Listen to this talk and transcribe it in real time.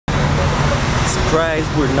Surprise,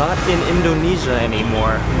 we're not in Indonesia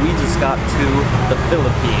anymore. We just got to the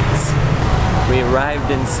Philippines. We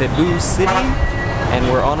arrived in Cebu City and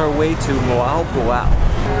we're on our way to Moalboal.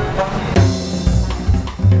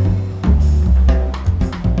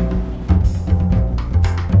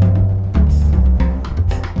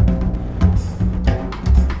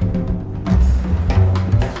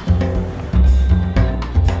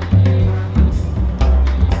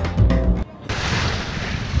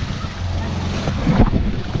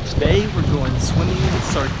 Today we're going swimming with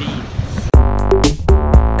sardines.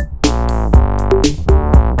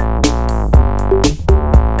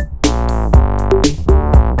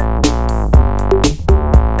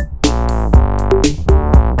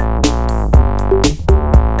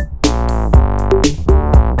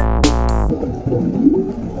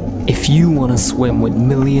 If you want to swim with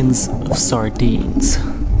millions of sardines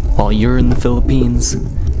while you're in the Philippines,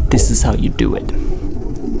 this is how you do it.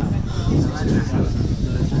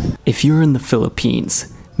 If you're in the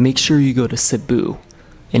Philippines, make sure you go to Cebu.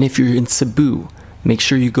 And if you're in Cebu, make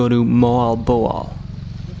sure you go to Moalboal.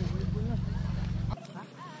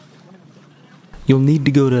 You'll need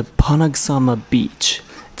to go to Panagsama Beach.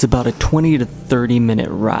 It's about a 20 to 30 minute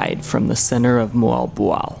ride from the center of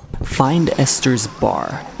Moalboal. Find Esther's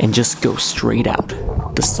bar and just go straight out.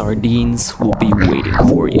 The sardines will be waiting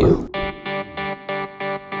for you.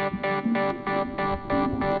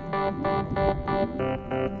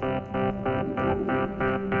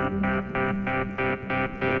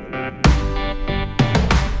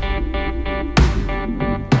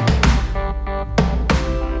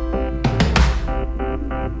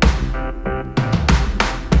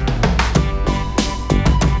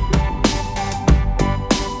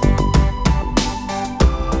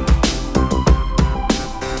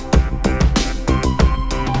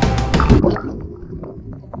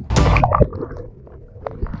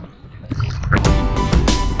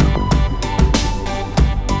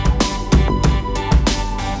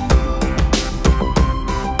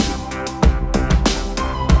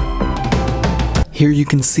 Here you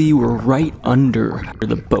can see we're right under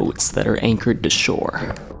the boats that are anchored to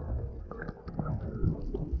shore.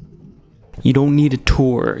 You don't need a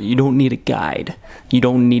tour, you don't need a guide, you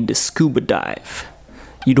don't need to scuba dive,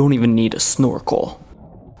 you don't even need a snorkel.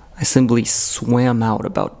 I simply swam out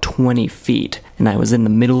about 20 feet and I was in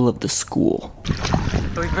the middle of the school.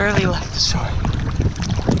 We barely left the shore.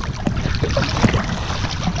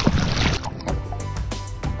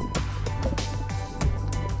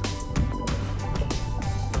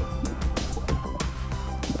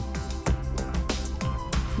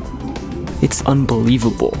 It's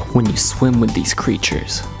unbelievable when you swim with these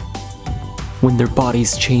creatures. When their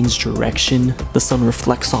bodies change direction, the sun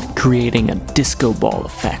reflects off, creating a disco ball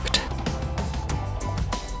effect.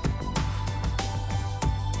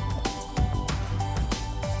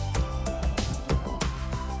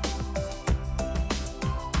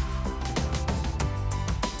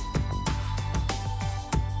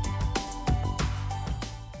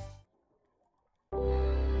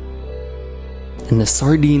 And the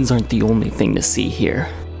sardines aren't the only thing to see here.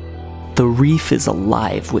 The reef is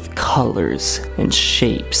alive with colors and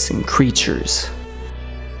shapes and creatures.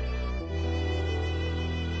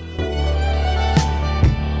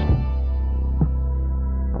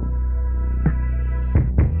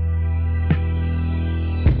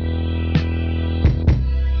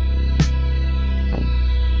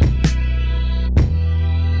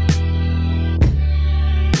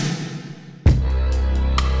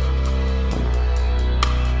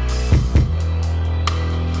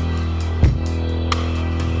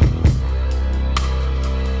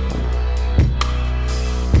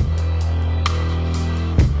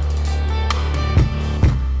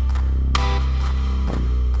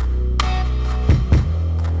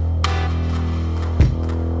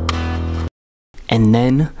 And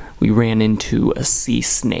then we ran into a sea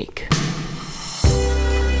snake.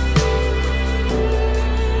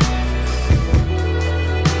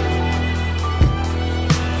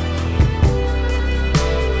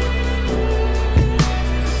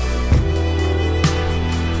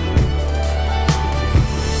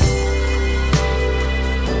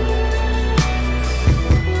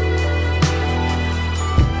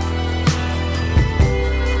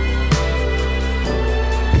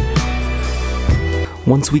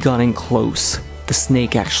 Once we got in close, the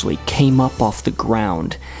snake actually came up off the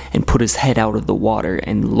ground and put his head out of the water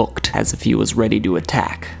and looked as if he was ready to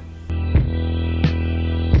attack.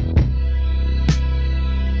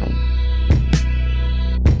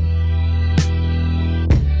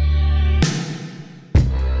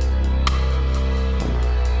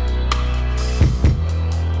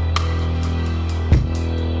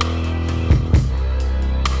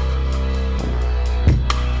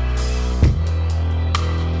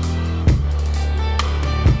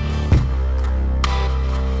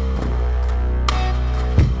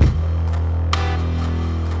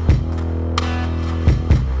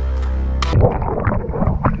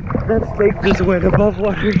 That snake just went above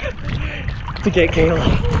water to get Kayla.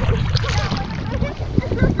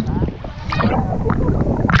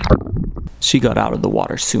 She got out of the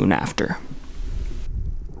water soon after.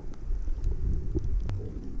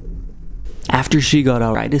 After she got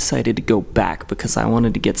out, I decided to go back because I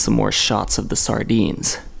wanted to get some more shots of the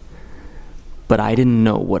sardines. But I didn't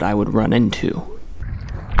know what I would run into.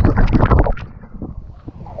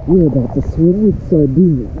 We're about to swim with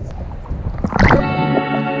sardines.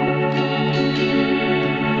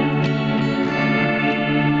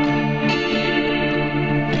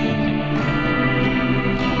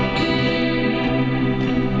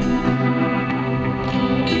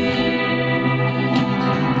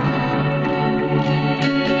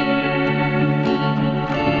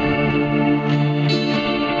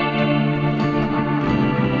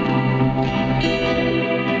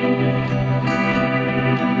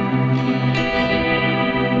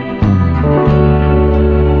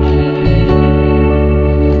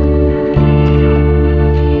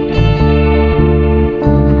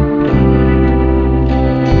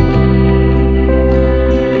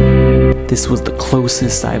 This was the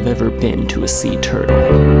closest I've ever been to a sea turtle.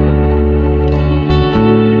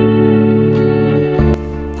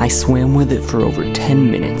 I swam with it for over 10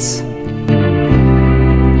 minutes.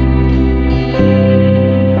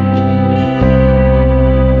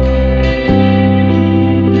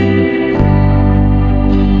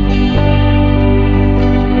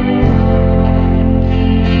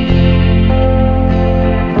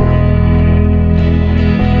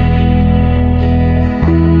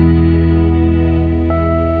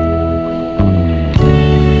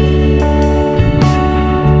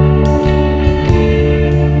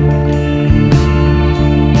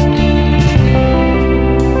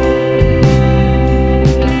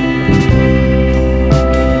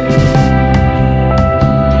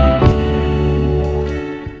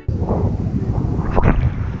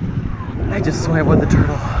 I just swam with the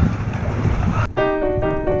turtle.